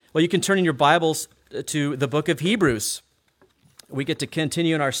Well, you can turn in your Bibles to the book of Hebrews. We get to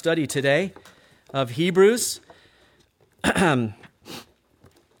continue in our study today of Hebrews. It's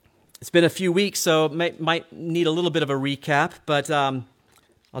been a few weeks, so might need a little bit of a recap, but I'll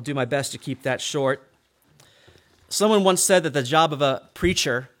do my best to keep that short. Someone once said that the job of a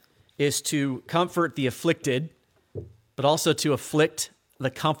preacher is to comfort the afflicted, but also to afflict the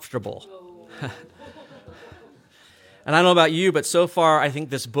comfortable. And I don't know about you, but so far I think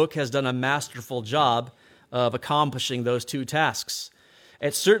this book has done a masterful job of accomplishing those two tasks.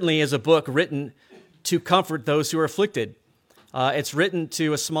 It certainly is a book written to comfort those who are afflicted. It's written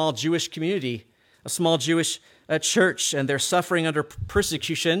to a small Jewish community, a small Jewish church, and they're suffering under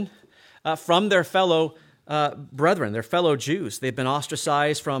persecution from their fellow brethren, their fellow Jews. They've been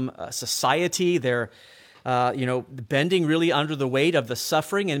ostracized from society. They're, bending really under the weight of the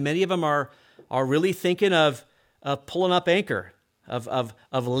suffering, and many of them are really thinking of pulling up anchor, of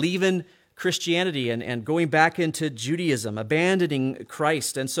leaving Christianity and going back into Judaism, abandoning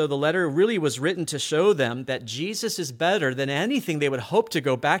Christ. And so the letter really was written to show them that Jesus is better than anything they would hope to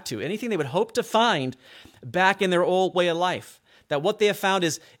go back to, anything they would hope to find back in their old way of life. That what they have found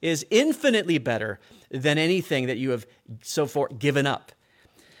is infinitely better than anything that you have so far given up.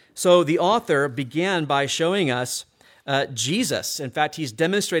 So the author began by showing us Jesus. In fact, he's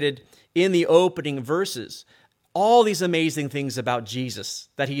demonstrated in the opening verses all these amazing things about Jesus,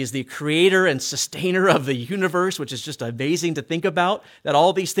 that he is the creator and sustainer of the universe, which is just amazing to think about, that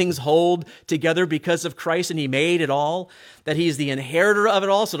all these things hold together because of Christ and he made it all, that he's the inheritor of it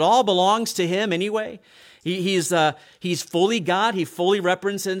all, so it all belongs to him anyway. He's fully God. He fully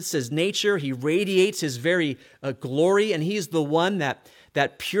represents his nature. He radiates his very glory, and he's the one that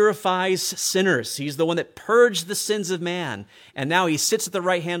purifies sinners. He's the one that purged the sins of man. And now he sits at the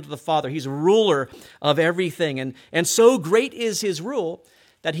right hand of the Father. He's ruler of everything. And so great is his rule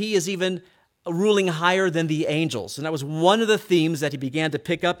that he is even ruling higher than the angels. And that was one of the themes that he began to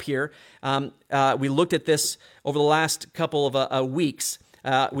pick up here. We looked at this over the last couple of weeks.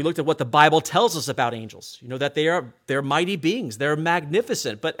 We looked at what the Bible tells us about angels. You know, that they're mighty beings. They're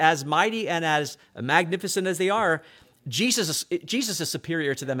magnificent. But as mighty and as magnificent as they are, Jesus is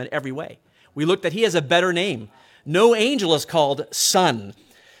superior to them in every way. We looked that he has a better name. No angel is called Son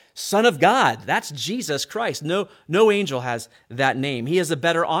of God. That's Jesus Christ. No angel has that name. He has a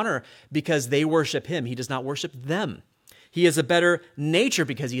better honor because they worship him. He does not worship them. He has a better nature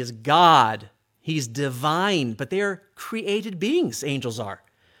because he is God. He's divine, but they are created beings, angels are.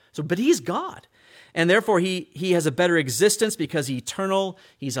 But he's God. And therefore, he has a better existence because he's eternal,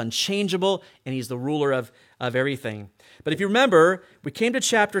 he's unchangeable, and he's the ruler of everything. But if you remember, we came to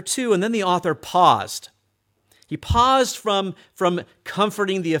chapter 2, and then the author paused. He paused from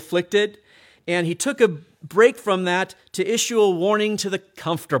comforting the afflicted, and he took a break from that to issue a warning to the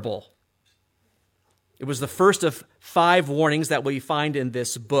comfortable. It was the first of 5 warnings that we find in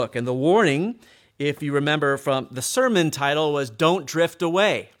this book. And the warning, if you remember from the sermon title, was "Don't Drift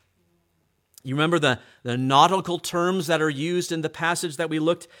Away." You remember the nautical terms that are used in the passage that we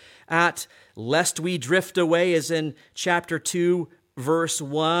looked at? Lest we drift away is in chapter 2, verse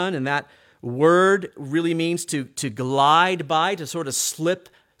 1. And that word really means to glide by, to sort of slip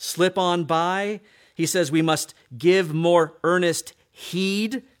on by. He says we must give more earnest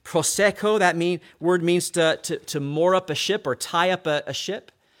heed. Proseko, that word means to moor up a ship or tie up a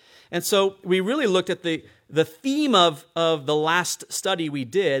ship. And so we really looked at the theme of the last study we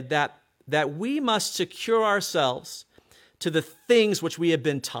did, that we must secure ourselves to the things which we have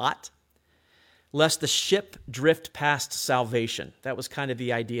been taught, lest the ship drift past salvation. That was kind of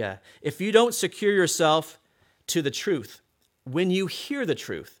the idea. If you don't secure yourself to the truth, when you hear the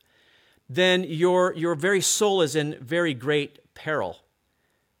truth, then your very soul is in very great peril.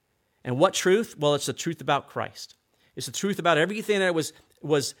 And what truth? Well, it's the truth about Christ. It's the truth about everything that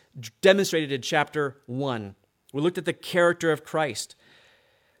was demonstrated in chapter 1. We looked at the character of Christ.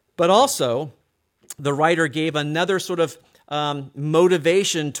 But also, the writer gave another sort of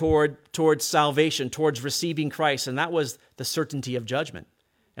motivation towards salvation, towards receiving Christ, and that was the certainty of judgment.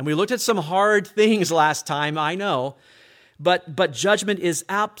 And we looked at some hard things last time, I know, but judgment is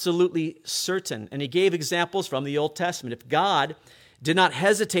absolutely certain. And he gave examples from the Old Testament. If God did not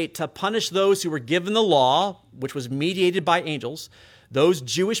hesitate to punish those who were given the law, which was mediated by angels, those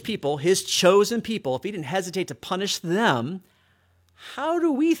Jewish people, his chosen people, if he didn't hesitate to punish them, how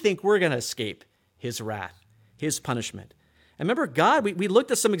do we think we're going to escape his wrath, his punishment? And remember, God, we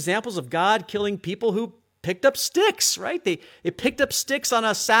looked at some examples of God killing people who picked up sticks, right? They picked up sticks on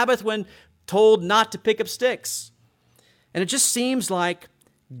a Sabbath when told not to pick up sticks. And it just seems like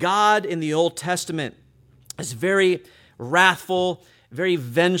God in the Old Testament is very wrathful very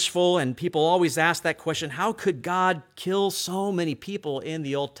vengeful, and people always ask that question, how could God kill so many people in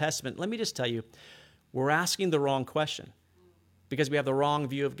the Old Testament? Let me just tell you, we're asking the wrong question because we have the wrong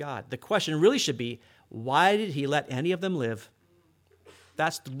view of God. The question really should be, why did he let any of them live?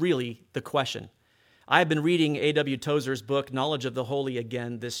 That's really the question. I have been reading A.W. Tozer's book, Knowledge of the Holy,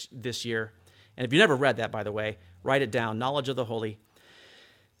 again this year. And if you never read that, by the way, write it down, Knowledge of the Holy.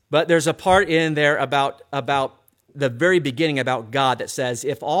 But there's a part in there about the very beginning about God that says,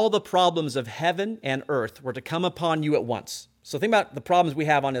 if all the problems of heaven and earth were to come upon you at once. So think about the problems we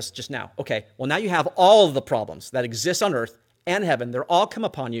have on us just now. Okay, well now you have all of the problems that exist on earth and heaven. They're all come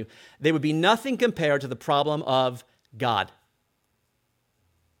upon you. They would be nothing compared to the problem of God.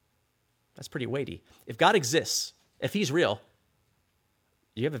 That's pretty weighty. If God exists, if he's real,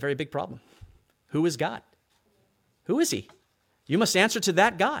 you have a very big problem. Who is God? Who is he? You must answer to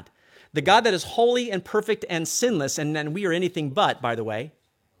that God. The God that is holy and perfect and sinless, and then we are anything but, by the way.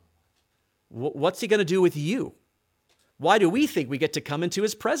 What's he going to do with you? Why do we think we get to come into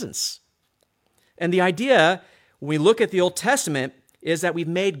his presence? And the idea, when we look at the Old Testament, is that we've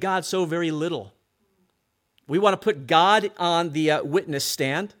made God so very little. We want to put God on the witness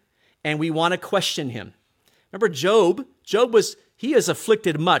stand, and we want to question him. Remember Job? He is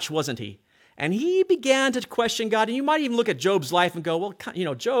afflicted much, wasn't he? And he began to question God. And you might even look at Job's life and go,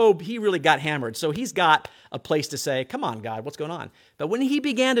 well, Job, he really got hammered. So he's got a place to say, come on, God, what's going on? But when he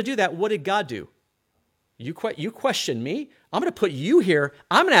began to do that, what did God do? You question me? I'm going to put you here.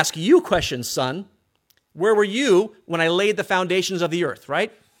 I'm going to ask you questions, son. Where were you when I laid the foundations of the earth,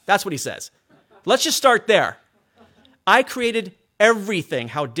 right? That's what he says. Let's just start there. I created everything.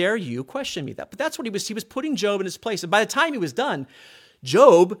 How dare you question me? But that's what he was putting Job in his place. And by the time he was done,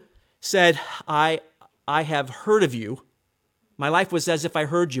 Job said, I have heard of you. My life was as if I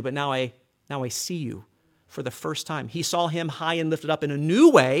heard you, but now I see you for the first time. He saw him high and lifted up in a new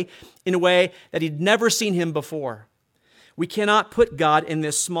way, in a way that he'd never seen him before. We cannot put God in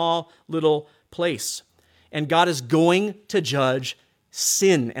this small little place. And God is going to judge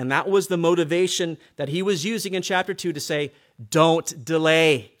sin. And that was the motivation that he was using in chapter 2 to say, don't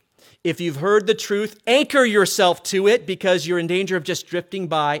delay. If you've heard the truth, anchor yourself to it because you're in danger of just drifting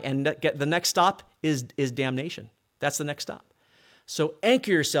by, and the next stop is damnation. That's the next stop. So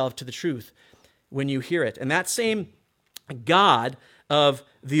anchor yourself to the truth when you hear it. And that same God of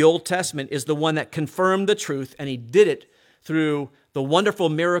the Old Testament is the one that confirmed the truth, and he did it through the wonderful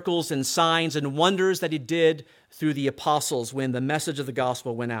miracles and signs and wonders that he did through the apostles when the message of the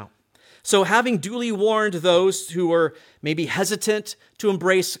gospel went out. So having duly warned those who were maybe hesitant to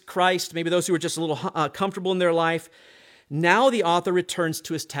embrace Christ, maybe those who were just a little comfortable in their life, now the author returns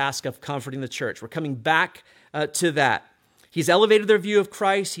to his task of comforting the church. We're coming back to that. He's elevated their view of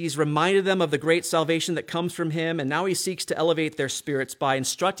Christ. He's reminded them of the great salvation that comes from him. And now he seeks to elevate their spirits by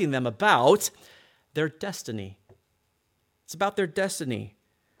instructing them about their destiny. It's about their destiny.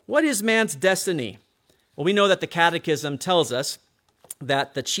 What is man's destiny? Well, we know that the Catechism tells us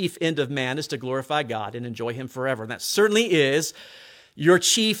that the chief end of man is to glorify God and enjoy him forever. And that certainly is your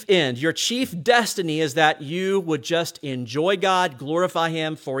chief end. Your chief destiny is that you would just enjoy God, glorify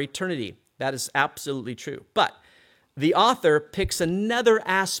him for eternity. That is absolutely true. But the author picks another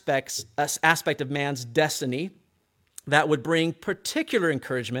aspect of man's destiny that would bring particular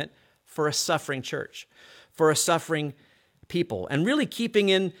encouragement for a suffering church, for a suffering people. And really keeping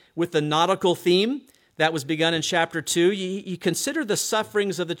in with the nautical theme that was begun in chapter 2, you consider the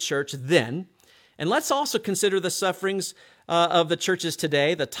sufferings of the church then, and let's also consider the sufferings of the churches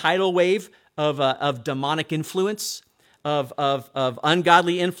today, the tidal wave of demonic influence, of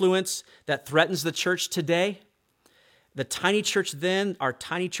ungodly influence that threatens the church today. The tiny church then, our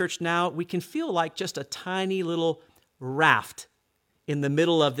tiny church now, we can feel like just a tiny little raft in the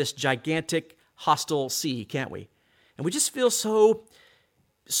middle of this gigantic hostile sea, can't we? And we just feel so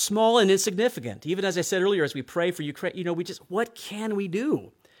small and insignificant. Even as I said earlier, as we pray for Ukraine, what can we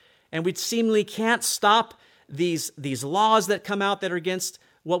do? And we seemingly can't stop these laws that come out that are against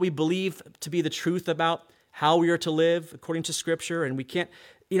what we believe to be the truth about how we are to live according to Scripture. And we can't,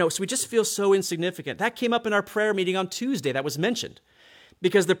 so we just feel so insignificant. That came up in our prayer meeting on Tuesday. That was mentioned.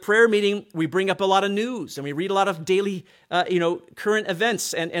 Because the prayer meeting, we bring up a lot of news and we read a lot of daily, current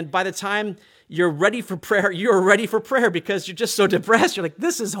events. And by the time you're ready for prayer because you're just so depressed. You're like,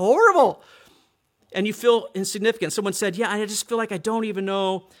 this is horrible. And you feel insignificant. Someone said, yeah, I just feel like I don't even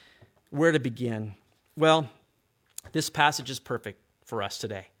know where to begin. Well, this passage is perfect for us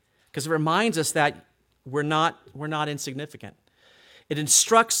today because it reminds us that we're not insignificant. It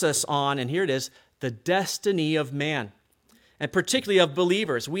instructs us on, and here it is, the destiny of man. and particularly of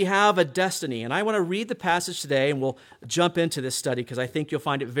believers. We have a destiny, and I want to read the passage today, and we'll jump into this study because I think you'll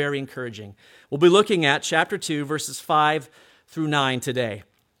find it very encouraging. We'll be looking at chapter 2, verses 5 through 9 today.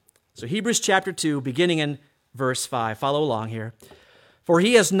 So Hebrews chapter 2, beginning in verse 5. Follow along here. For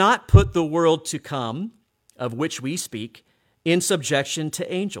he has not put the world to come, of which we speak, in subjection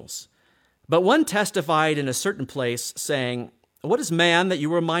to angels. But one testified in a certain place, saying, What is man that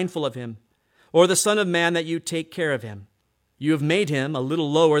you are mindful of him? Or the son of man that you take care of him? You have made him a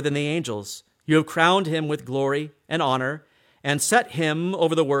little lower than the angels. You have crowned him with glory and honor, and set him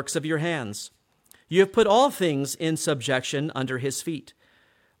over the works of your hands. You have put all things in subjection under his feet.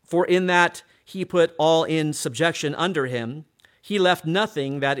 For in that he put all in subjection under him, he left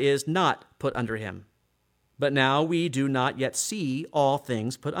nothing that is not put under him. But now we do not yet see all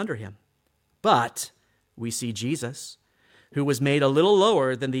things put under him. But we see Jesus, who was made a little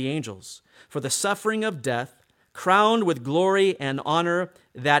lower than the angels, for the suffering of death, crowned with glory and honor,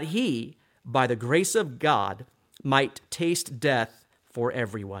 that he, by the grace of God, might taste death for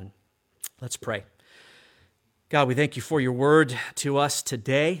everyone. Let's pray. God, we thank you for your word to us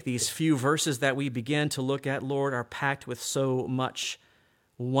today. These few verses that we begin to look at, Lord, are packed with so much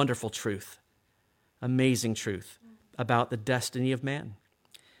wonderful truth, amazing truth about the destiny of man.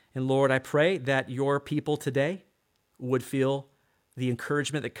 And Lord, I pray that your people today would feel the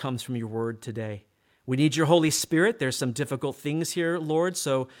encouragement that comes from your word today. We need your Holy Spirit. There's some difficult things here, Lord,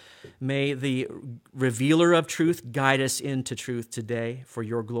 so may the revealer of truth guide us into truth today for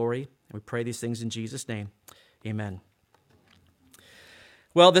your glory. And we pray these things in Jesus' name. Amen.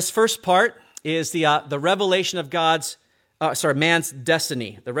 Well, this first part is the revelation of man's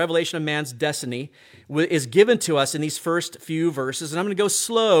destiny. The revelation of man's destiny is given to us in these first few verses, and I'm going to go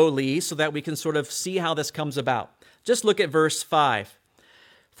slowly so that we can sort of see how this comes about. Just look at verse 5.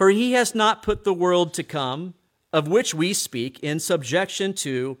 For he has not put the world to come, of which we speak, in subjection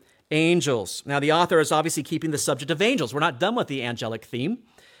to angels. Now, the author is obviously keeping the subject of angels. We're not done with the angelic theme.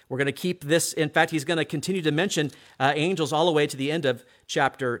 We're going to keep this. In fact, he's going to continue to mention angels all the way to the end of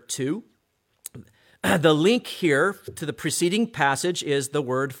chapter 2. The link here to the preceding passage is the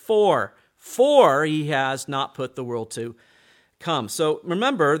word for. For he has not put the world to come. So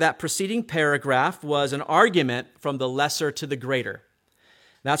remember that preceding paragraph was an argument from the lesser to the greater.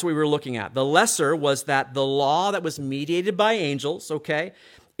 That's what we were looking at. The lesser was that the law that was mediated by angels, okay,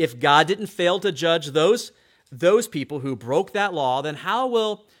 if God didn't fail to judge those people who broke that law, then how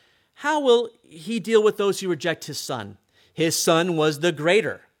will he deal with those who reject his son? His son was the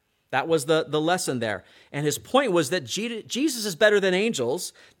greater. That was the lesson there. And his point was that Jesus is better than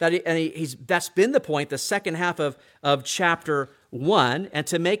angels. That's been the point, the second half of chapter 1. And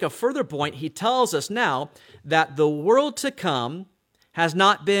to make a further point, he tells us now that the world to come has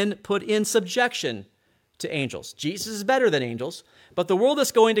not been put in subjection to angels. Jesus is better than angels, but the world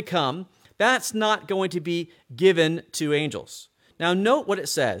that's going to come, that's not going to be given to angels. Now note what it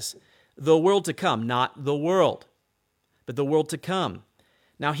says, the world to come, not the world, but the world to come.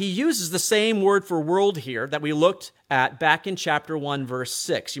 Now he uses the same word for world here that we looked at back in chapter 1, verse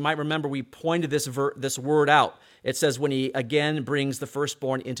 6. You might remember we pointed this word out. It says when he again brings the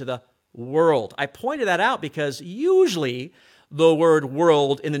firstborn into the world. I pointed that out because usually the word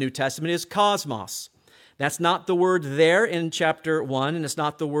world in the New Testament is cosmos. That's not the word there in chapter 1, and it's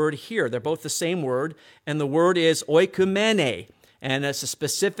not the word here. They're both the same word, and the word is oikumene, and it's a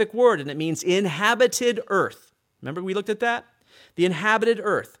specific word, and it means inhabited earth. Remember we looked at that? The inhabited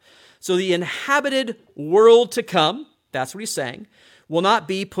earth. So the inhabited world to come, that's what he's saying, will not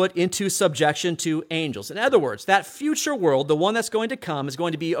be put into subjection to angels. In other words, that future world, the one that's going to come, is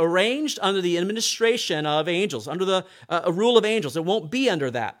going to be arranged under the administration of angels, under the rule of angels. It won't be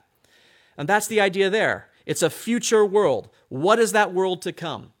under that. And that's the idea there. It's a future world. What is that world to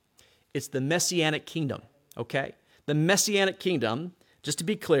come? It's the Messianic kingdom, okay? The Messianic kingdom, just to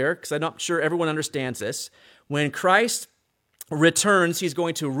be clear, because I'm not sure everyone understands this, when Christ returns, he's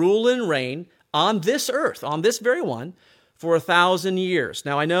going to rule and reign on this earth, on this very one, for 1,000 years.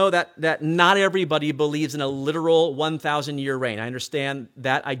 Now, I know that not everybody believes in a literal 1,000-year reign. I understand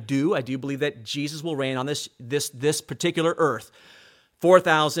that. I do believe that Jesus will reign on this particular earth for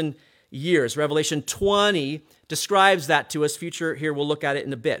 1,000 years. Revelation 20 describes that to us. Future here, we'll look at it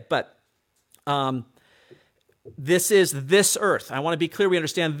in a bit. But this is this earth. I want to be clear we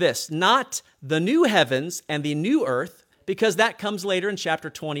understand this. Not the new heavens and the new earth, because that comes later in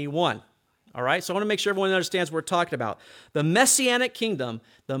chapter 21. All right, so I want to make sure everyone understands what we're talking about. The Messianic kingdom,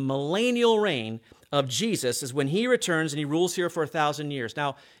 the millennial reign of Jesus, is when he returns and he rules here for 1,000 years.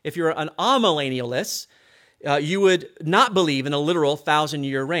 Now, if you're an amillennialist, you would not believe in a literal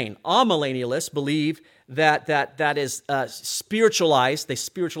 1,000-year reign. Amillennialists believe that is spiritualized. They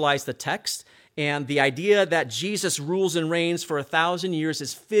spiritualize the text, and the idea that Jesus rules and reigns for 1,000 years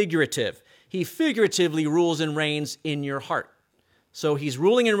is figurative. He figuratively rules and reigns in your heart. So he's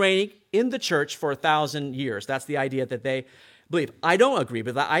ruling and reigning in the church for 1,000 years. That's the idea that they believe. I don't agree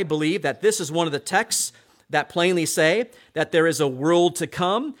with that. I believe that this is one of the texts that plainly say that there is a world to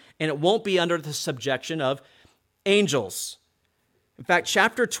come, and it won't be under the subjection of angels. In fact,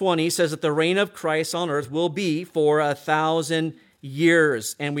 chapter 20 says that the reign of Christ on earth will be for 1,000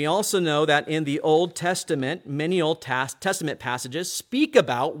 years. And we also know that in the Old Testament, many Old Testament passages speak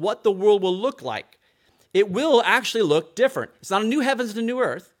about what the world will look like. It will actually look different. It's not a new heavens and a new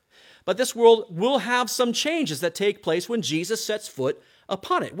earth, but this world will have some changes that take place when Jesus sets foot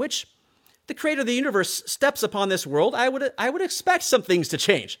upon it, which the creator of the universe steps upon this world. I would expect some things to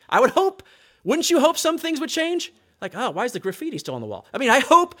change. I would hope. Wouldn't you hope some things would change? Like, why is the graffiti still on the wall? I mean, I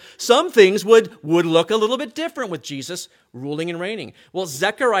hope some things would look a little bit different with Jesus ruling and reigning. Well,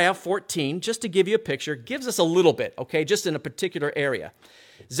 Zechariah 14, just to give you a picture, gives us a little bit, okay, just in a particular area.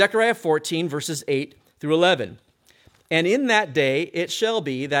 Zechariah 14, verses 8 through 11. And in that day it shall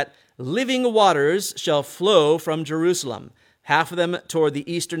be that living waters shall flow from Jerusalem, half of them toward the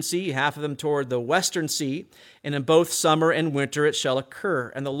eastern sea, half of them toward the western sea, and in both summer and winter it shall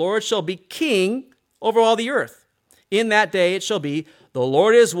occur. And the Lord shall be king over all the earth. In that day it shall be, the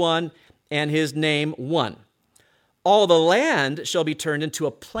Lord is one, and his name one. All the land shall be turned into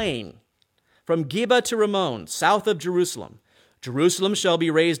a plain, from Geba to Rimmon, south of Jerusalem. Jerusalem shall be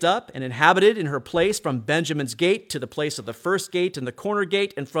raised up and inhabited in her place from Benjamin's gate to the place of the first gate and the corner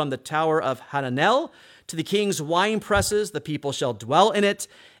gate, and from the tower of Hananel to the king's wine presses. The people shall dwell in it,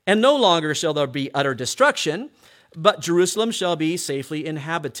 and no longer shall there be utter destruction, but Jerusalem shall be safely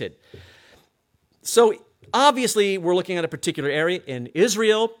inhabited. So obviously, we're looking at a particular area in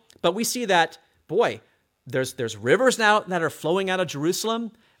Israel, but we see that, there's rivers now that are flowing out of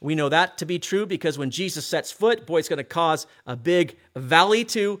Jerusalem. We know that to be true because when Jesus sets foot, it's going to cause a big valley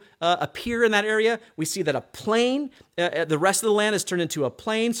to appear in that area. We see that a plain, the rest of the land is turned into a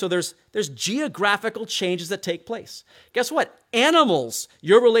plain. So there's geographical changes that take place. Guess what? Animals,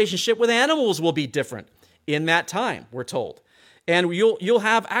 your relationship with animals will be different in that time, we're told. And you'll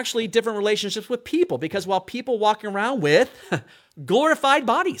have actually different relationships with people because while people walking around with glorified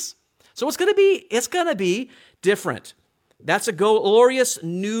bodies. So it's going to be different. That's a glorious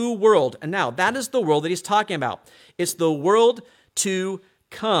new world. And now that is the world that he's talking about. It's the world to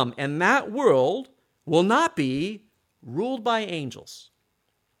come. And that world will not be ruled by angels.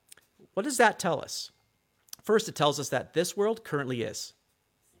 What does that tell us? First, it tells us that this world currently is.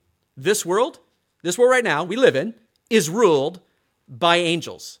 This world right now we live in is ruled by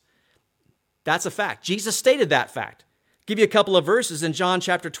angels. That's a fact. Jesus stated that fact. I'll give you a couple of verses in John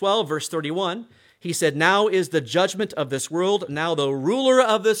chapter 12, verse 31. He said, now is the judgment of this world. Now the ruler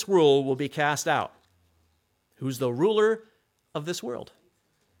of this world will be cast out. Who's the ruler of this world?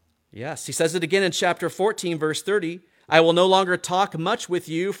 Yes, he says it again in chapter 14, verse 30. I will no longer talk much with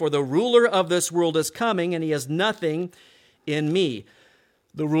you, for the ruler of this world is coming, and he has nothing in me.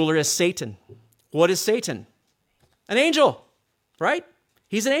 The ruler is Satan. What is Satan? An angel, right?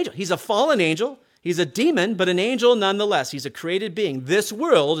 He's an angel. He's a fallen angel. He's a demon, but an angel nonetheless. He's a created being. This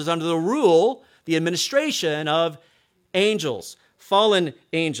world is under the rule, the administration of angels, fallen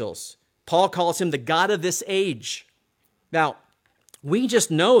angels. Paul calls him the God of this age. Now, we just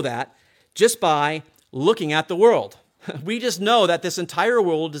know that just by looking at the world. We just know that this entire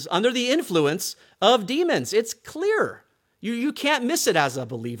world is under the influence of demons. It's clear. You can't miss it as a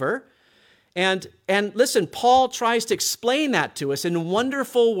believer. And listen, Paul tries to explain that to us in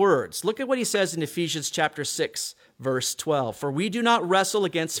wonderful words. Look at what he says in Ephesians chapter 6, verse 12. For we do not wrestle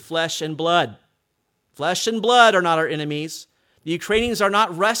against flesh and blood. Flesh and blood are not our enemies. The Ukrainians are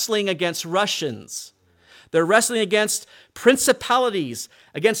not wrestling against Russians. They're wrestling against principalities,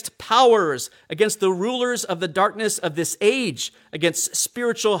 against powers, against the rulers of the darkness of this age, against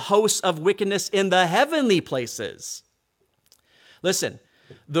spiritual hosts of wickedness in the heavenly places. Listen,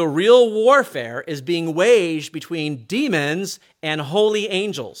 the real warfare is being waged between demons and holy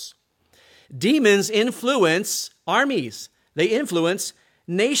angels. Demons influence armies. They influence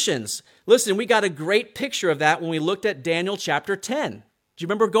nations. Listen, we got a great picture of that when we looked at Daniel chapter 10. Do you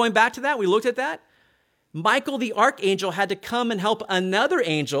remember going back to that? We looked at that. Michael the archangel had to come and help another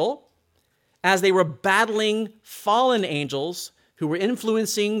angel as they were battling fallen angels who were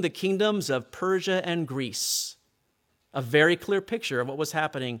influencing the kingdoms of Persia and Greece. A very clear picture of what was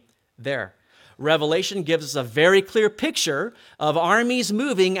happening there. Revelation gives us a very clear picture of armies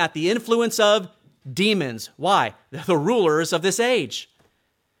moving at the influence of demons. Why? They're the rulers of this age.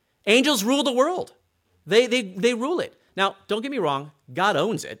 Angels rule the world. They rule it. Now, don't get me wrong. God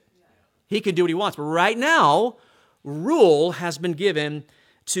owns it. He can do what he wants. But right now, rule has been given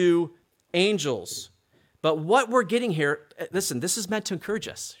to angels. But what we're getting here, listen, this is meant to encourage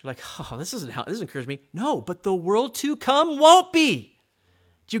us. You're like, oh, this doesn't encourage me. No, but the world to come won't be.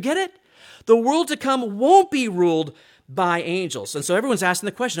 Do you get it? The world to come won't be ruled by angels. And so everyone's asking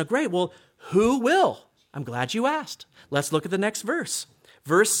the question, oh, great, well, who will? I'm glad you asked. Let's look at the next verse.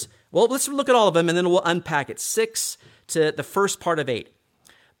 Well, let's look at all of them and then we'll unpack it. 6 to the first part of 8.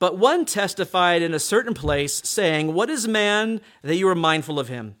 But one testified in a certain place, saying, what is man that you are mindful of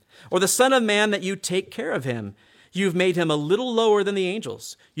him? Or the son of man that you take care of him? You've made him a little lower than the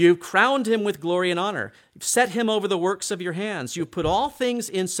angels. You've crowned him with glory and honor. You've set him over the works of your hands. You've put all things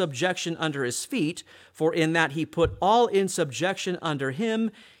in subjection under his feet, for in that he put all in subjection under him,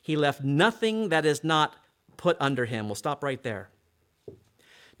 he left nothing that is not put under him. We'll stop right there.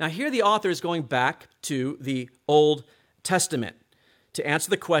 Now here the author is going back to the Old Testament to answer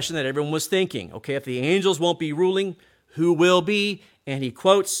the question that everyone was thinking. Okay, if the angels won't be ruling, who will be? And he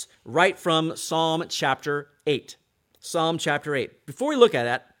quotes right from Psalm chapter 8. Psalm chapter 8. Before we look at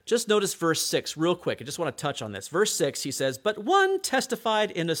that, just notice verse 6 real quick. I just want to touch on this. Verse 6, he says, but one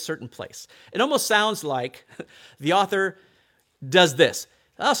testified in a certain place. It almost sounds like the author does this.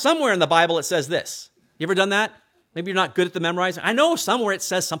 Somewhere in the Bible it says this. You ever done that? Maybe you're not good at the memorizing. I know somewhere it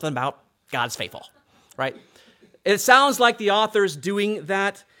says something about God's faithful, right? It sounds like the author's doing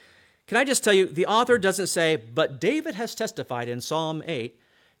that. Can I just tell you, the author doesn't say, but David has testified in Psalm 8,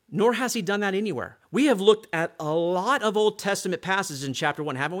 nor has he done that anywhere. We have looked at a lot of Old Testament passages in chapter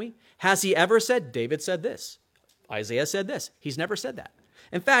 1, haven't we? Has he ever said, David said this? Isaiah said this. He's never said that.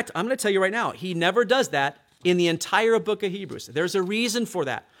 In fact, I'm going to tell you right now, he never does that in the entire book of Hebrews. There's a reason for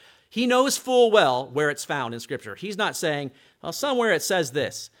that. He knows full well where it's found in Scripture. He's not saying, well, somewhere it says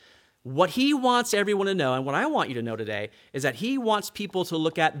this. What he wants everyone to know, and what I want you to know today, is that he wants people to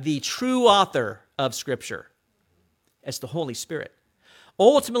look at the true author of Scripture. It's the Holy Spirit.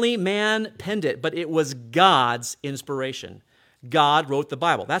 Ultimately, man penned it, but it was God's inspiration. God wrote the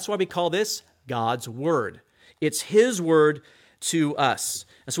Bible. That's why we call this God's Word. It's his word to us.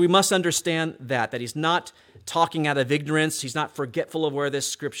 And so we must understand that he's not talking out of ignorance. He's not forgetful of where this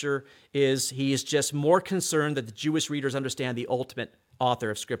Scripture is. He is just more concerned that the Jewish readers understand the ultimate author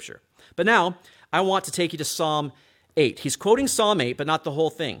of Scripture. But now, I want to take you to Psalm 8. He's quoting Psalm 8, but not the whole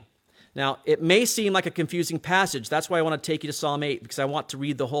thing. Now, it may seem like a confusing passage. That's why I want to take you to Psalm 8, because I want to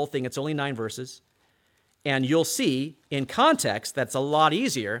read the whole thing. It's only 9 verses. And you'll see, in context, that's a lot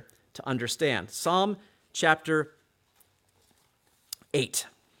easier to understand. Psalm chapter 8.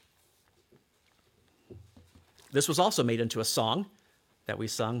 This was also made into a song that we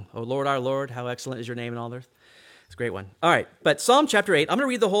sung. O Lord, our Lord, how excellent is your name in all earth. It's a great one. All right, but Psalm chapter 8, I'm going to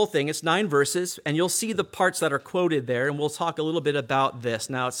read the whole thing. It's 9 verses, and you'll see the parts that are quoted there, and we'll talk a little bit about this.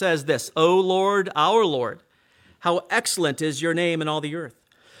 Now, it says this, O Lord, our Lord, how excellent is your name in all the earth,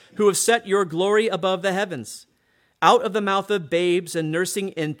 who have set your glory above the heavens. Out of the mouth of babes and nursing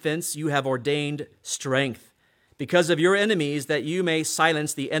infants you have ordained strength, because of your enemies, that you may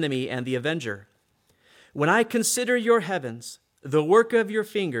silence the enemy and the avenger. When I consider your heavens, the work of your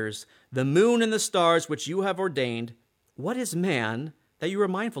fingers, the moon and the stars which you have ordained, what is man that you are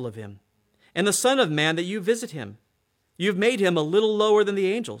mindful of him? And the son of man that you visit him? You've made him a little lower than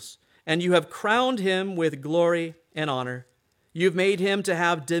the angels, and you have crowned him with glory and honor. You've made him to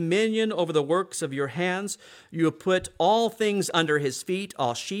have dominion over the works of your hands. You have put all things under his feet,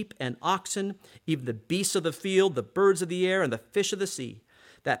 all sheep and oxen, even the beasts of the field, the birds of the air, and the fish of the sea,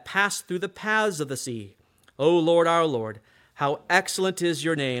 that pass through the paths of the sea. O Lord, our Lord, how excellent is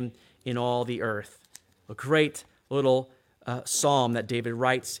your name in all the earth. A great little psalm that David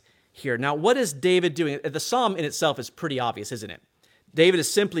writes here. Now, what is David doing? The psalm in itself is pretty obvious, isn't it? David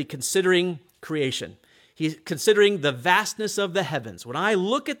is simply considering creation. He's considering the vastness of the heavens. When I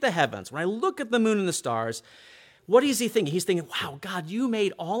look at the heavens, when I look at the moon and the stars, what is he thinking? He's thinking, wow, God, you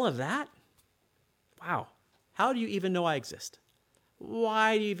made all of that? Wow. How do you even know I exist?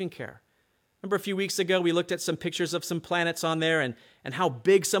 Why do you even care? Remember a few weeks ago, we looked at some pictures of some planets on there and how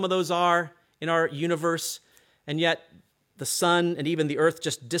big some of those are in our universe, and yet the sun and even the earth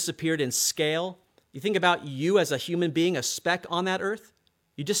just disappeared in scale. You think about you as a human being, a speck on that earth,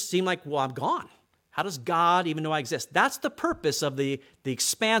 you just seem like, well, I'm gone. How does God even know I exist? That's the purpose of the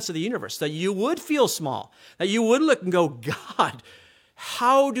expanse of the universe, that you would feel small, that you would look and go, God,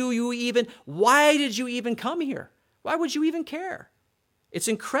 why did you even come here? Why would you even care? It's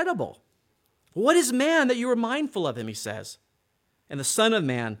incredible. What is man that you are mindful of him, he says. And the Son of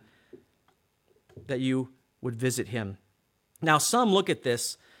Man that you would visit him. Now, some look at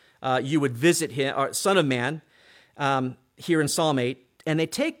this, you would visit him, or Son of Man, here in Psalm 8, and they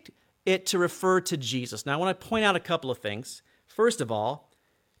take it to refer to Jesus. Now, I want to point out a couple of things. First of all,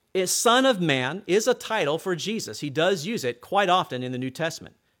 Son of Man is a title for Jesus. He does use it quite often in the New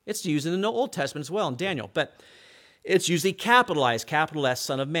Testament. It's used in the Old Testament as well, in Daniel, but it's usually capitalized, capital S,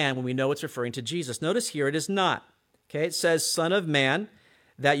 Son of Man, when we know it's referring to Jesus. Notice here it is not. Okay, it says Son of Man,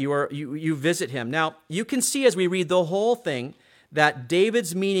 that you visit him. Now, you can see as we read the whole thing that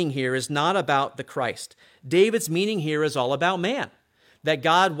David's meaning here is not about the Christ. David's meaning here is all about man. That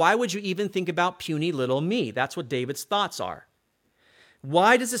God, why would you even think about puny little me? That's what David's thoughts are.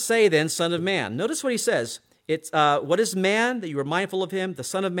 Why does it say then, Son of Man? Notice what he says. It's what is man, that you are mindful of him, the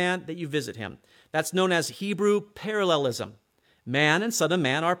Son of Man, that you visit him. That's known as Hebrew parallelism. Man and Son of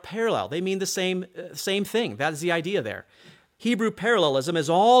Man are parallel. They mean the same thing. That is the idea there. Hebrew parallelism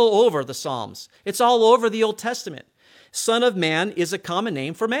is all over the Psalms. It's all over the Old Testament. Son of Man is a common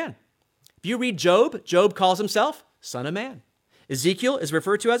name for man. If you read Job, Job calls himself Son of Man. Ezekiel is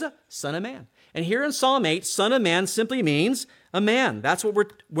referred to as a Son of Man. And here in Psalm 8, Son of Man simply means a man. That's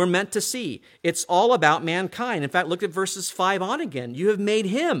what we're meant to see. It's all about mankind. In fact, look at verses 5 on again. You have made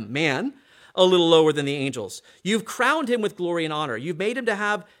him, man, a little lower than the angels. You've crowned him with glory and honor. You've made him to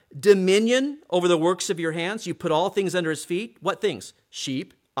have dominion over the works of your hands. You put all things under his feet. What things?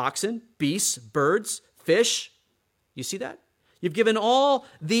 Sheep, oxen, beasts, birds, fish. You see that? You've given all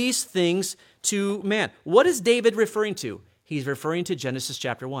these things to man. What is David referring to? He's referring to Genesis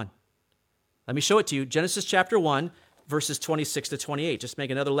chapter 1. Let me show it to you. Genesis chapter 1, verses 26 to 28. Just make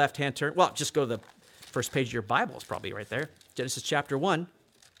another left-hand turn. Well, just go to the first page of your Bible. It's probably right there. Genesis chapter 1,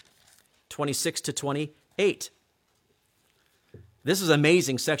 26 to 28. This is an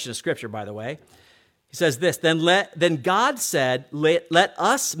amazing section of Scripture, by the way. He says this, Then God said, let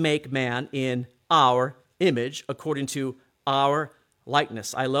us make man in our image, according to our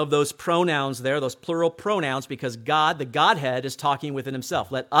likeness. I love those pronouns there, those plural pronouns, because God, the Godhead, is talking within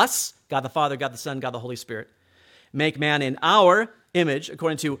himself. Let us, God the Father, God the Son, God the Holy Spirit, make man in our image,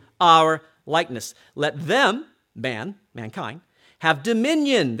 according to our likeness. Let them, mankind, have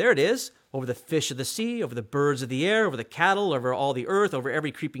dominion, there it is, over the fish of the sea, over the birds of the air, over the cattle, over all the earth, over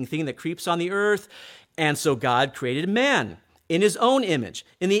every creeping thing that creeps on the earth. And so God created man in his own image.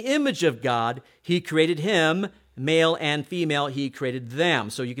 In the image of God, he created him, male and female, he created them.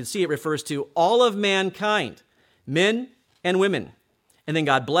 So you can see it refers to all of mankind, men and women. And then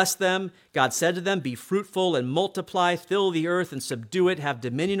God blessed them. God said to them, be fruitful and multiply, fill the earth and subdue it, have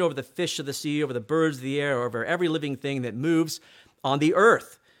dominion over the fish of the sea, over the birds of the air, over every living thing that moves on the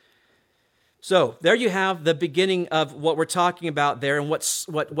earth. So there you have the beginning of what we're talking about there and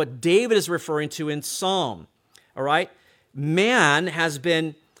what David is referring to in Psalm. All right? Man has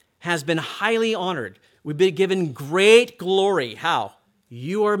been highly honored. We've been given great glory. How?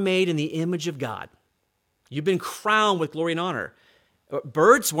 You are made in the image of God. You've been crowned with glory and honor.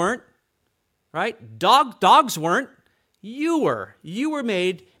 Birds weren't, right? Dogs weren't. You were. You were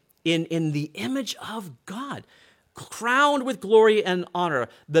made in the image of God, crowned with glory and honor,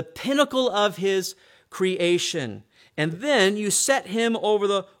 the pinnacle of his creation. And then you set him over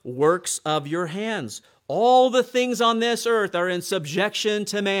the works of your hands. All the things on this earth are in subjection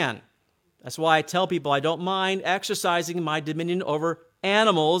to man. That's why I tell people I don't mind exercising my dominion over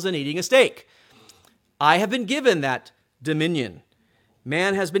animals and eating a steak. I have been given that dominion.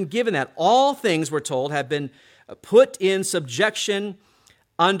 Man has been given that. All things, we're told, have been put in subjection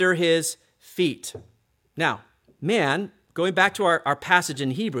under his feet. Now, man, going back to our passage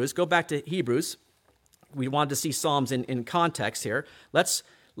in Hebrews, go back to Hebrews. We wanted to see Psalms in context here. Let's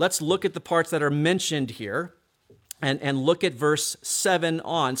look at the parts that are mentioned here and look at verse 7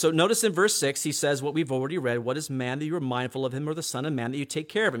 on. So notice in verse 6, he says what we've already read. What is man that you are mindful of him, or the Son of Man that you take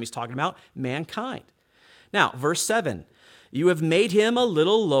care of him? He's talking about mankind. Now, verse 7, you have made him a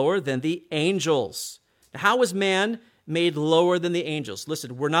little lower than the angels. Now, how was man made lower than the angels?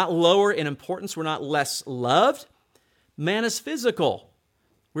 Listen, we're not lower in importance. We're not less loved. Man is physical.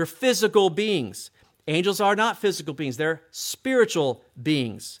 We're physical beings. Angels are not physical beings. They're spiritual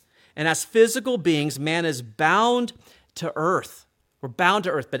beings. And as physical beings, man is bound to earth. We're bound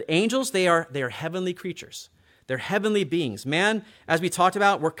to earth. But angels, they are heavenly creatures. They're heavenly beings. Man, as we talked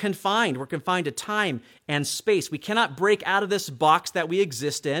about, we're confined. We're confined to time and space. We cannot break out of this box that we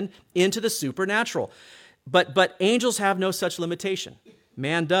exist in into the supernatural. But angels have no such limitation.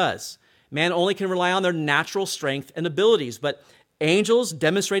 Man does. Man only can rely on their natural strength and abilities. But angels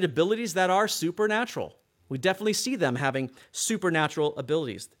demonstrate abilities that are supernatural. We definitely see them having supernatural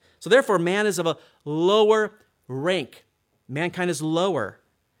abilities. So therefore, man is of a lower rank. Mankind is lower.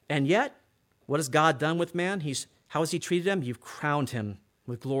 And yet, What has God done with man? How has he treated him? You've crowned him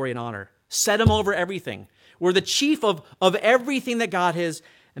with glory and honor. Set him over everything. We're the chief of everything that God has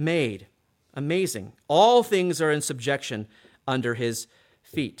made. Amazing. All things are in subjection under his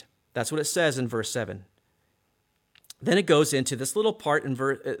feet. That's what it says in verse 7. Then it goes into this little part in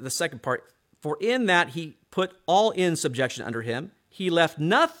the second part. For in that he put all in subjection under him. He left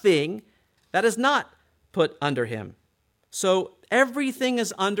nothing that is not put under him. So everything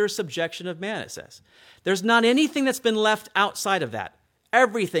is under subjection of man, it says. There's not anything that's been left outside of that.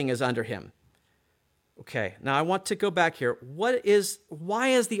 Everything is under him. Okay, now I want to go back here. Why is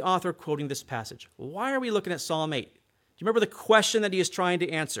the author quoting this passage? Why are we looking at Psalm 8? Do you remember the question that he is trying to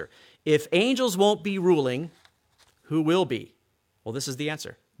answer? If angels won't be ruling, who will be? Well, this is the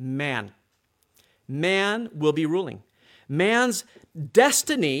answer. Man. Man will be ruling. Man's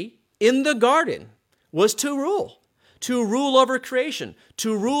destiny in the garden was to rule over creation,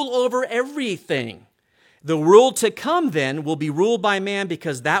 to rule over everything. The world to come then will be ruled by man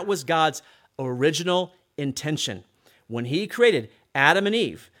because that was God's original intention. When he created Adam and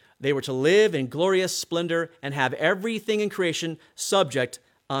Eve, they were to live in glorious splendor and have everything in creation subject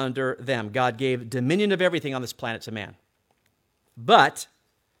under them. God gave dominion of everything on this planet to man. But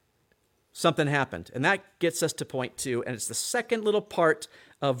something happened, and that gets us to point 2, and it's the second little part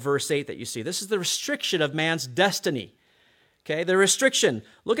of verse 8 that you see. This is the restriction of man's destiny. Okay, the restriction.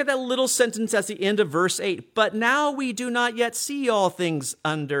 Look at that little sentence at the end of verse 8. But now we do not yet see all things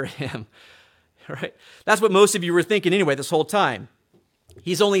under him. Right? That's what most of you were thinking anyway this whole time.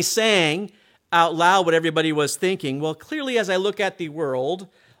 He's only saying out loud what everybody was thinking. Well, clearly as I look at the world,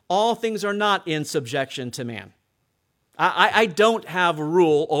 all things are not in subjection to man. I don't have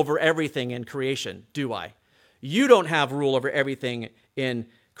rule over everything in creation, do I? You don't have rule over everything in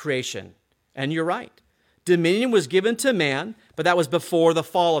creation. And you're right. Dominion was given to man, but that was before the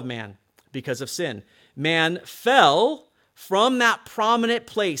fall of man because of sin. Man fell from that prominent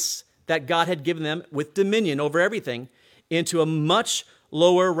place that God had given them with dominion over everything into a much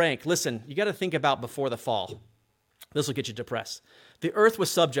lower rank. Listen, you got to think about before the fall. This will get you depressed. The earth was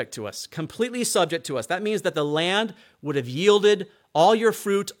subject to us, completely subject to us. That means that the land would have yielded all your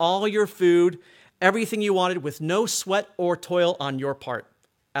fruit, all your food, everything you wanted with no sweat or toil on your part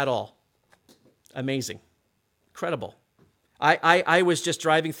at all. Amazing. Incredible. I was just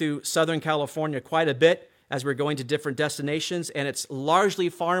driving through Southern California quite a bit as we're going to different destinations, and it's largely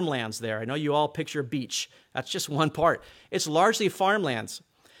farmlands there. I know you all picture beach. That's just one part. It's largely farmlands.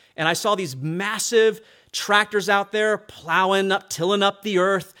 And I saw these massive tractors out there plowing up, tilling up the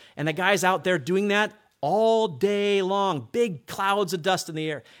earth, and the guys out there doing that all day long. Big clouds of dust in the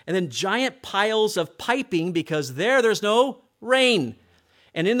air. And then giant piles of piping because there's no rain.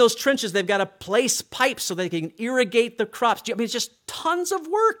 And in those trenches, they've got to place pipes so they can irrigate the crops. I mean, it's just tons of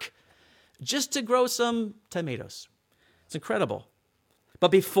work just to grow some tomatoes. It's incredible.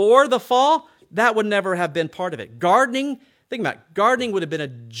 But before the fall, that would never have been part of it. Gardening, think about it. Gardening would have been a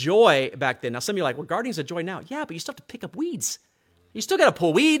joy back then. Now, some of you are like, well, gardening's a joy now. Yeah, but you still have to pick up weeds. You still got to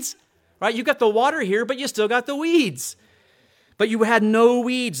pull weeds, right? You got the water here, but you still got the weeds. But you had no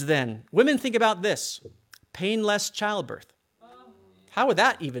weeds then. Women, think about this. Painless childbirth. How would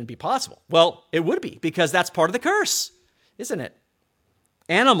that even be possible? Well, it would be, because that's part of the curse, isn't it?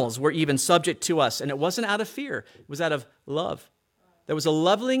 Animals were even subject to us, and it wasn't out of fear. It was out of love. There was a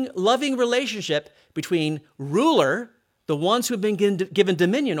loving relationship between ruler, the ones who have been given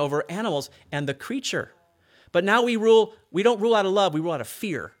dominion over animals, and the creature. But now we don't rule out of love, we rule out of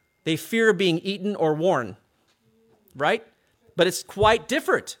fear. They fear being eaten or worn, right? But it's quite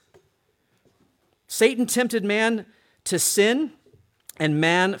different. Satan tempted man to sin, and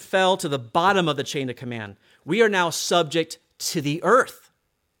man fell to the bottom of the chain of command. We are now subject to the earth.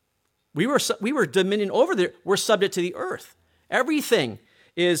 We were dominion over there. We're subject to the earth. Everything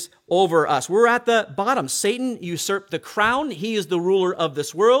is over us. We're at the bottom. Satan usurped the crown. He is the ruler of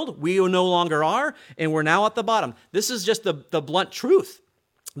this world. We no longer are, and we're now at the bottom. This is just the blunt truth.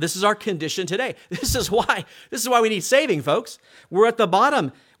 This is our condition today. This is why we need saving, folks. We're at the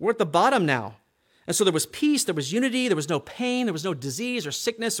bottom. We're at the bottom now. And so there was peace, there was unity, there was no pain, there was no disease or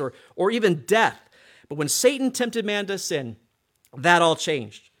sickness or even death. But when Satan tempted man to sin, that all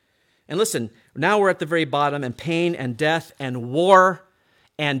changed. And listen, now we're at the very bottom, and pain and death and war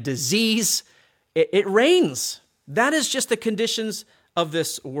and disease, it reigns. That is just the conditions of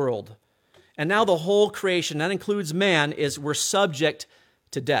this world. And now the whole creation, that includes man, we're subject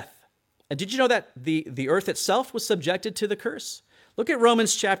to death. And did you know that the earth itself was subjected to the curse? Look at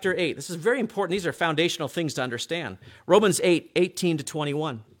Romans chapter 8. This is very important. These are foundational things to understand. Romans 8,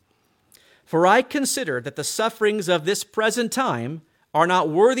 18-21. For I consider that the sufferings of this present time are not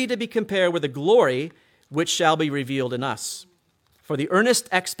worthy to be compared with the glory which shall be revealed in us. For the earnest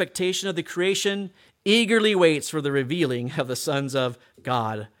expectation of the creation eagerly waits for the revealing of the sons of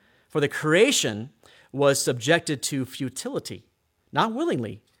God. For the creation was subjected to futility, not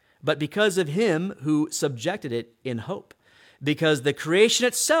willingly, but because of him who subjected it in hope. Because the creation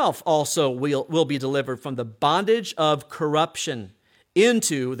itself also will be delivered from the bondage of corruption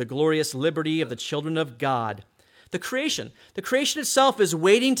into the glorious liberty of the children of God. The creation itself is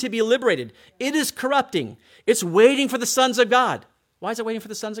waiting to be liberated. It is corrupting. It's waiting for the sons of God. Why is it waiting for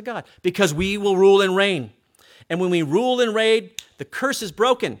the sons of God? Because we will rule and reign. And when we rule and reign, the curse is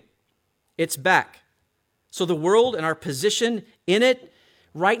broken. It's back. So the world and our position in it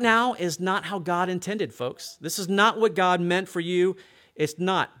right now is not how God intended, folks. This is not what God meant for you. It's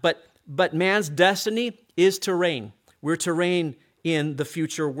not. But man's destiny is to reign. We're to reign in the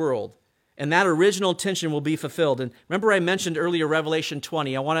future world. And that original intention will be fulfilled. And remember I mentioned earlier Revelation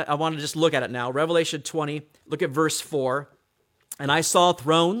 20. I want to just look at it now. Revelation 20, look at verse 4. And I saw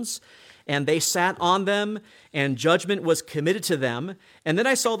thrones, and they sat on them, and judgment was committed to them. And then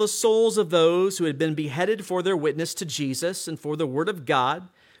I saw the souls of those who had been beheaded for their witness to Jesus and for the word of God,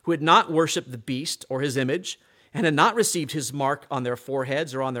 who had not worshipped the beast or his image, and had not received his mark on their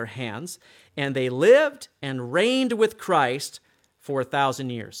foreheads or on their hands. And they lived and reigned with Christ for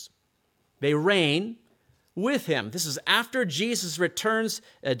 1,000 years. They reign with him. This is after Jesus returns,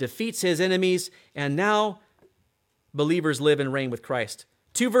 defeats his enemies, and now believers live and reign with Christ.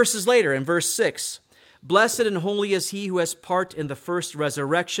 2 verses later, in verse 6, blessed and holy is he who has part in the first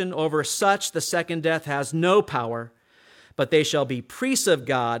resurrection. Over such the second death has no power, but they shall be priests of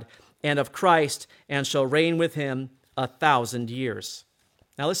God and of Christ, and shall reign with him 1,000 years.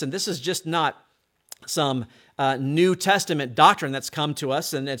 Now listen, this is just not some New Testament doctrine that's come to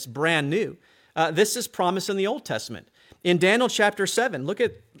us and it's brand new. This is promised in the Old Testament. In Daniel chapter 7,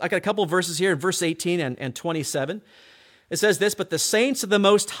 I got a couple of verses here in verse 18 and 27. It says this, but the saints of the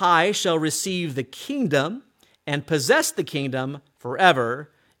Most High shall receive the kingdom and possess the kingdom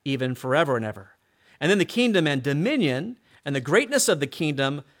forever, even forever and ever. And then the kingdom and dominion and the greatness of the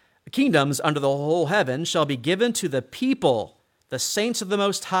kingdoms under the whole heaven shall be given to the people, the saints of the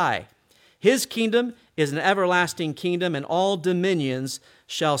Most High. His kingdom is an everlasting kingdom, and all dominions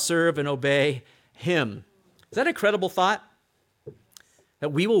shall serve and obey him. Is that an incredible thought?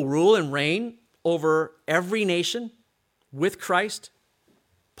 That we will rule and reign over every nation with Christ?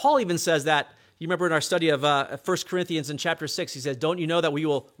 Paul even says that. You remember in our study of 1 Corinthians in chapter 6, he says, don't you know that we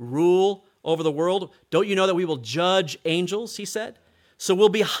will rule over the world? Don't you know that we will judge angels, he said? So we'll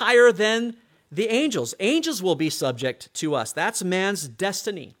be higher than the angels. Angels will be subject to us. That's man's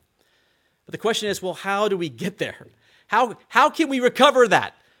destiny. But the question is, well, how do we get there? How can we recover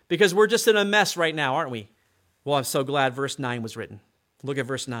that? Because we're just in a mess right now, aren't we? Well, I'm so glad verse 9 was written. Look at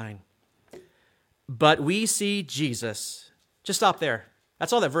verse 9. But we see Jesus. Just stop there.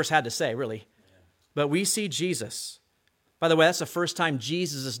 That's all that verse had to say, really. Yeah. But we see Jesus. By the way, that's the first time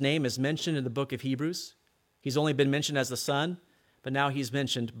Jesus' name is mentioned in the book of Hebrews. He's only been mentioned as the Son, but now he's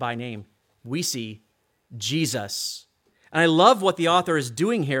mentioned by name. We see Jesus. And I love what the author is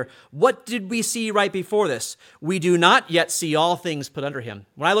doing here. What did we see right before this? We do not yet see all things put under him.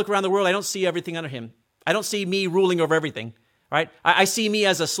 When I look around the world, I don't see everything under him. I don't see me ruling over everything, right? I see me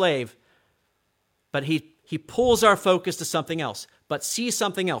as a slave. But he pulls our focus to something else. But see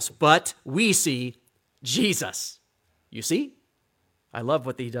something else. But we see Jesus. You see? I love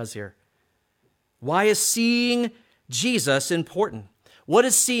what he does here. Why is seeing Jesus important? What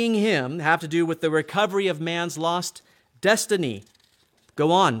does seeing him have to do with the recovery of man's lost destiny?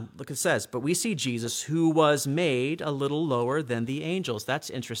 Go on. Look, it says, but we see Jesus who was made a little lower than the angels. That's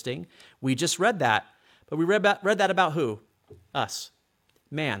interesting. We just read that. But we read that about who? Us.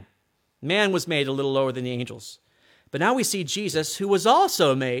 Man. Man was made a little lower than the angels. But now we see Jesus who was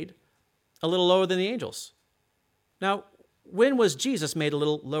also made a little lower than the angels. Now, when was Jesus made a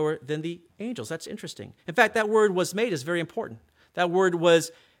little lower than the angels? That's interesting. In fact, that word was made is very important. That word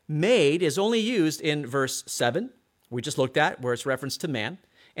was made is only used in verse 7, we just looked at, where it's referenced to man,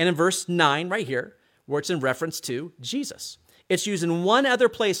 and in verse 9 right here, where it's in reference to Jesus. It's used in one other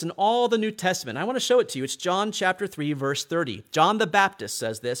place in all the New Testament. I want to show it to you. It's John chapter 3, verse 30. John the Baptist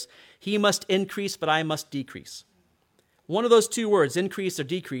says this, he must increase, but I must decrease. One of those two words, increase or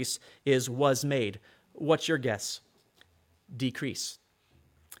decrease, is was made. What's your guess? Decrease.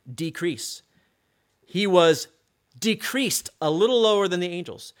 Decrease. He was decreased a little lower than the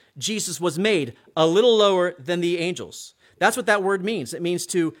angels. Jesus was made a little lower than the angels. That's what that word means. It means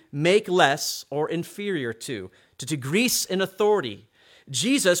to make less or inferior to decrease in authority.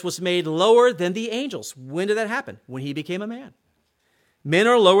 Jesus was made lower than the angels. When did that happen? When he became a man. Men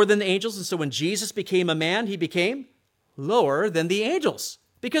are lower than the angels, and so when Jesus became a man, he became lower than the angels,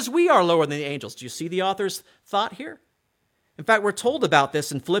 because we are lower than the angels. Do you see the author's thought here? In fact, we're told about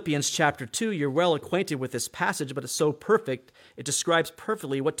this in Philippians chapter 2. You're well acquainted with this passage, but it's so perfect, it describes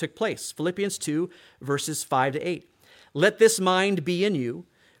perfectly what took place. Philippians 2, verses 5 to 8. Let this mind be in you,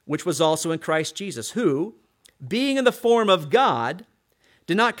 which was also in Christ Jesus, who, being in the form of God,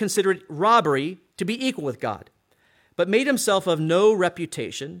 did not consider it robbery to be equal with God, but made himself of no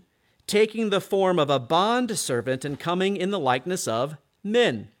reputation, taking the form of a bondservant and coming in the likeness of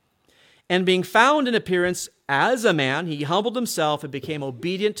men. And being found in appearance as a man, he humbled himself and became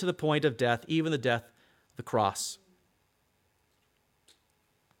obedient to the point of death, even the death of the cross.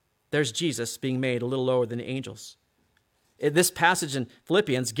 There's Jesus being made a little lower than the angels. This passage in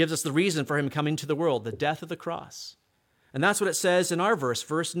Philippians gives us the reason for him coming to the world, the death of the cross. And that's what it says in our verse,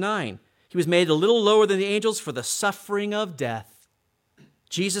 verse 9. He was made a little lower than the angels for the suffering of death.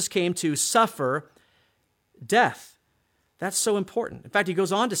 Jesus came to suffer death. That's so important. In fact, he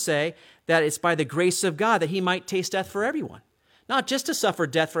goes on to say that it's by the grace of God that he might taste death for everyone. Not just to suffer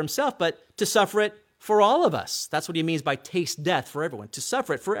death for himself, but to suffer it for all of us. That's what he means by taste death for everyone, to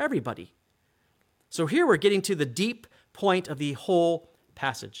suffer it for everybody. So here we're getting to the deep point of the whole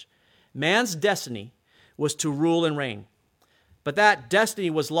passage. Man's destiny was to rule and reign. But that destiny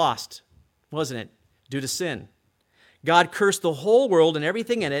was lost, wasn't it? Due to sin. God cursed the whole world and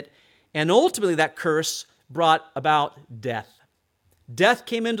everything in it, and ultimately that curse brought about death. Death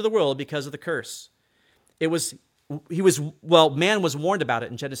came into the world because of the curse. Man was warned about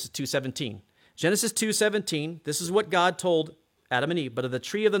it in Genesis 2:17. Genesis 2:17, this is what God told Adam and Eve, but of the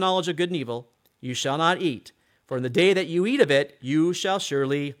tree of the knowledge of good and evil you shall not eat, for in the day that you eat of it, you shall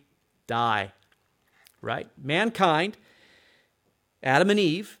surely die. Right? Mankind, Adam and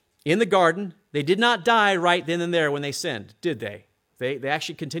Eve, in the garden, they did not die right then and there when they sinned, did they? They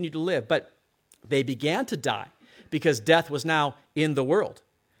actually continued to live, but they began to die because death was now in the world.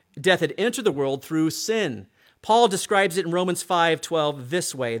 Death had entered the world through sin. Paul describes it in Romans 5:12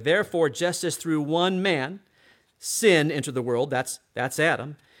 this way, therefore, just as through one man sin entered the world, that's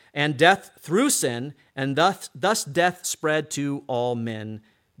Adam, and death through sin, and thus death spread to all men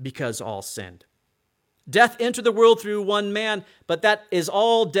because all sinned. Death entered the world through one man, but that is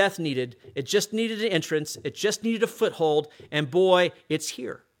all death needed. It just needed an entrance. It just needed a foothold, and boy, it's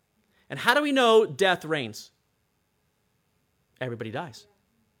here. And how do we know death reigns? Everybody dies.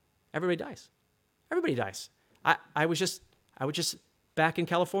 Everybody dies. Everybody dies. I was just back in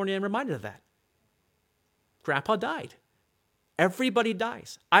California and reminded of that. Grandpa died. Everybody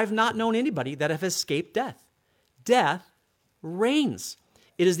dies. I've not known anybody that have escaped death. Death reigns.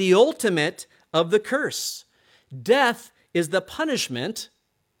 It is the ultimate of the curse. Death is the punishment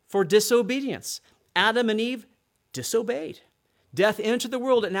for disobedience. Adam and Eve disobeyed. Death entered the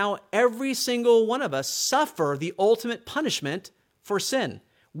world, and now every single one of us suffer the ultimate punishment for sin.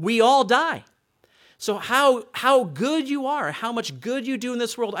 We all die. So how good you are, how much good you do in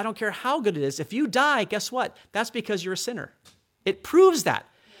this world, I don't care how good it is. If you die, guess what? That's because you're a sinner. It proves that.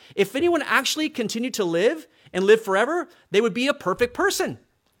 If anyone actually continued to live and live forever, they would be a perfect person.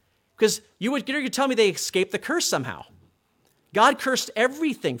 Because you're telling me they escaped the curse somehow. God cursed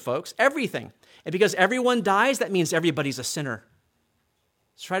everything, folks, everything. And because everyone dies, that means everybody's a sinner.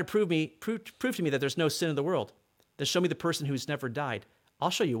 So try to prove to me that there's no sin in the world. Then show me the person who's never died. I'll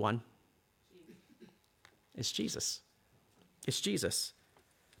show you one. It's Jesus. It's Jesus.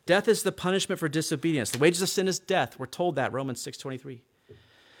 Death is the punishment for disobedience. The wages of sin is death. We're told that, Romans 6:23.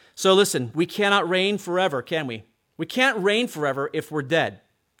 So listen, we cannot reign forever, can we? We can't reign forever if we're dead.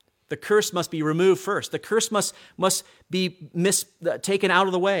 The curse must be removed first. The curse must be taken out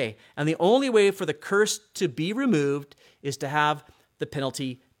of the way. And the only way for the curse to be removed is to have the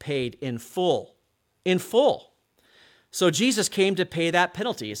penalty paid in full. In full. So Jesus came to pay that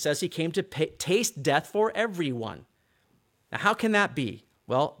penalty. It says he came to taste death for everyone. Now, how can that be?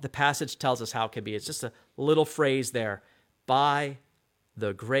 Well, the passage tells us how it can be. It's just a little phrase there. By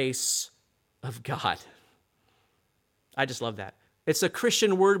the grace of God. I just love that. It's a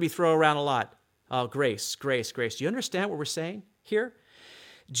Christian word we throw around a lot. Oh, grace, grace, grace. Do you understand what we're saying here?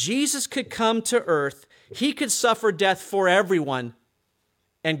 Jesus could come to earth. He could suffer death for everyone.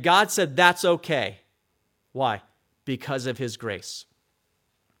 And God said that's okay. Why? Because of his grace.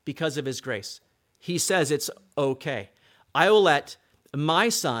 Because of his grace. He says it's okay. I will let my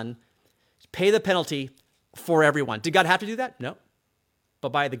son pay the penalty for everyone. Did God have to do that? No.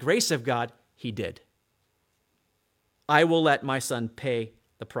 But by the grace of God, he did. I will let my son pay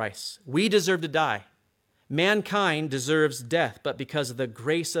the price. We deserve to die. Mankind deserves death, but because of the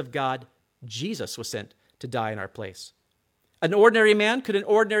grace of God, Jesus was sent to die in our place. An ordinary man, could an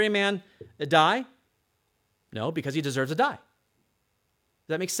ordinary man die? No, because he deserves to die. Does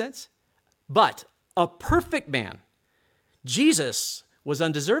that make sense? But a perfect man, Jesus, was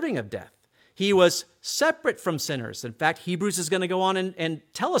undeserving of death. He was separate from sinners. In fact, Hebrews is going to go on and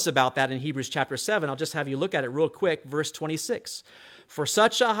tell us about that in Hebrews chapter 7. I'll just have you look at it real quick, verse 26. For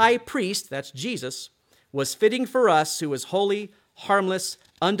such a high priest, that's Jesus, was fitting for us, who is holy, harmless,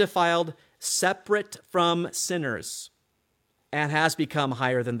 undefiled, separate from sinners, and has become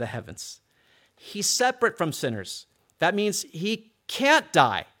higher than the heavens. He's separate from sinners. That means he can't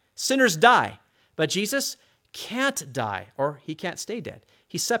die. Sinners die. But Jesus can't die, or he can't stay dead.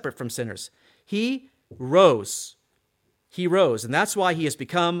 He's separate from sinners. He rose. He rose, and that's why he has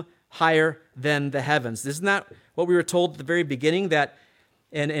become higher than the heavens. Isn't that what we were told at the very beginning? That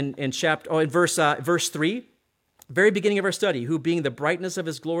in verse 3, very beginning of our study, who being the brightness of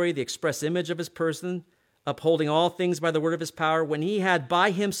his glory, the express image of his person, upholding all things by the word of his power, when he had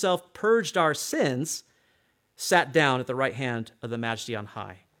by himself purged our sins, sat down at the right hand of the Majesty on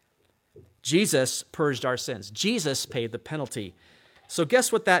high. Jesus purged our sins. Jesus paid the penalty. So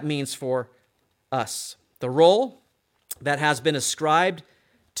guess what that means for us? The role that has been ascribed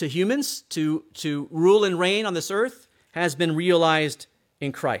to humans to rule and reign on this earth has been realized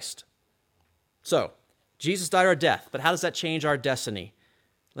in Christ. So, Jesus died our death, but how does that change our destiny?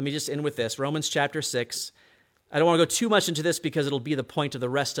 Let me just end with this. Romans chapter 6. I don't want to go too much into this because it'll be the point of the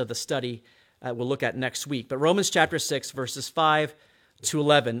rest of the study we'll look at next week. But Romans chapter 6, verses 5 to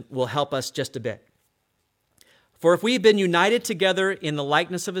 11 will help us just a bit. For if we have been united together in the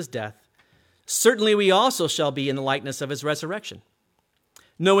likeness of his death, certainly we also shall be in the likeness of his resurrection.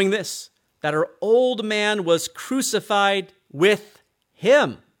 Knowing this, that our old man was crucified with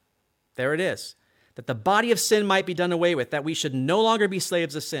him. There it is. That the body of sin might be done away with, that we should no longer be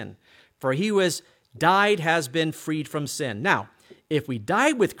slaves of sin. For he who has died has been freed from sin. Now, if we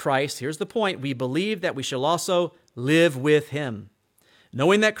died with Christ, here's the point, we believe that we shall also live with him.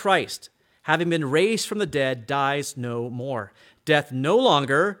 Knowing that Christ, having been raised from the dead, dies no more. Death no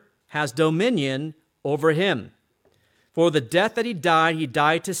longer has dominion over him. For the death that he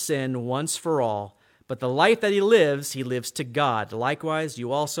died to sin once for all. But the life that he lives to God. Likewise,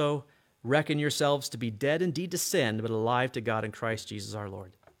 you also reckon yourselves to be dead indeed to sin, but alive to God in Christ Jesus our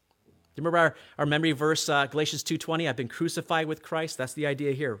Lord. Do you remember our memory verse, Galatians 2:20? I've been crucified with Christ. That's the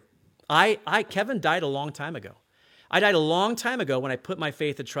idea here. Kevin died a long time ago. I died a long time ago when I put my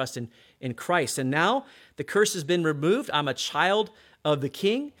faith and trust in Christ. And now the curse has been removed. I'm a child of the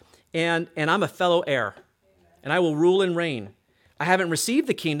King, and I'm a fellow heir. And I will rule and reign. I haven't received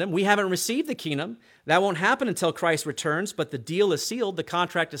the kingdom. We haven't received the kingdom. That won't happen until Christ returns, but the deal is sealed. The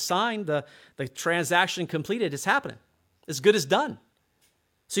contract is signed. The transaction completed. It's happening. As good as done.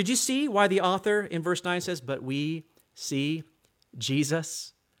 So did you see why the author in verse 9 says, but we see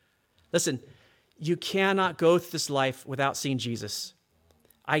Jesus? Listen, you cannot go through this life without seeing Jesus.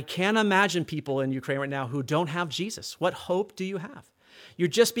 I can't imagine people in Ukraine right now who don't have Jesus. What hope do you have? You're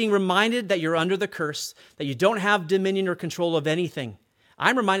just being reminded that you're under the curse, that you don't have dominion or control of anything.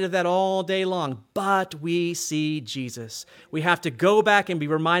 I'm reminded of that all day long, but we see Jesus. We have to go back and be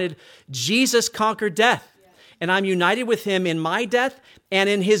reminded Jesus conquered death, and I'm united with him in my death and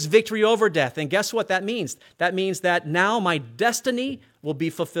in his victory over death. And guess what that means? That means that now my destiny will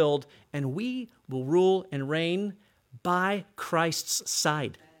be fulfilled, and we will rule and reign by Christ's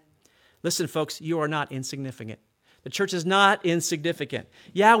side. Listen, folks, you are not insignificant. The church is not insignificant.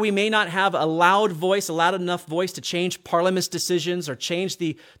 Yeah, we may not have a loud enough voice to change Parliament's decisions or change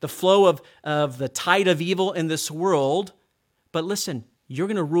the flow of the tide of evil in this world. But listen, you're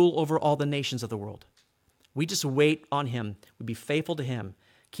going to rule over all the nations of the world. We just wait on him. We be faithful to him.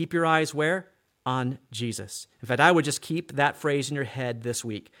 Keep your eyes where? On Jesus. In fact, I would just keep that phrase in your head this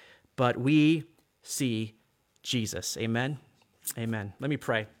week. But we see Jesus. Amen? Amen. Let me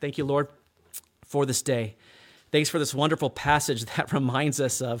pray. Thank you, Lord, for this day. Thanks for this wonderful passage that reminds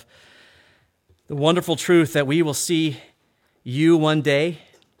us of the wonderful truth that we will see you one day.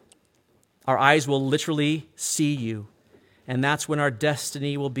 Our eyes will literally see you. And that's when our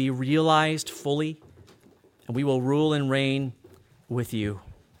destiny will be realized fully. And we will rule and reign with you.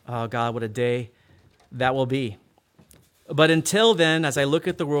 Oh, God, what a day that will be. But until then, as I look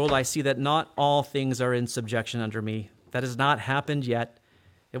at the world, I see that not all things are in subjection under me. That has not happened yet.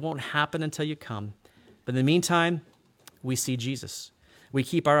 It won't happen until you come. But in the meantime, we see Jesus. We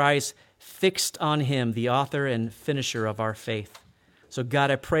keep our eyes fixed on him, the author and finisher of our faith. So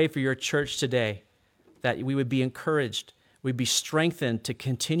God, I pray for your church today that we would be encouraged, we'd be strengthened to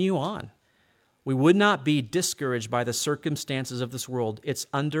continue on. We would not be discouraged by the circumstances of this world. It's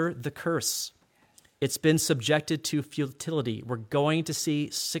under the curse. It's been subjected to futility. We're going to see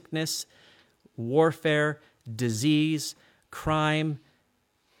sickness, warfare, disease, crime,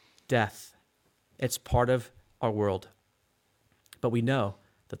 death. It's part of our world. But we know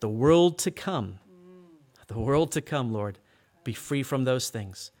that the world to come, Lord, be free from those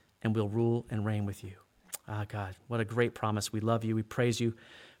things, and we'll rule and reign with you. Ah, God, what a great promise. We love you. We praise you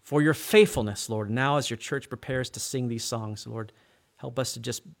for your faithfulness, Lord. Now as your church prepares to sing these songs, Lord, help us to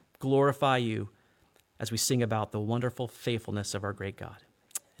just glorify you as we sing about the wonderful faithfulness of our great God.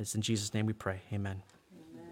 It's in Jesus' name we pray. Amen.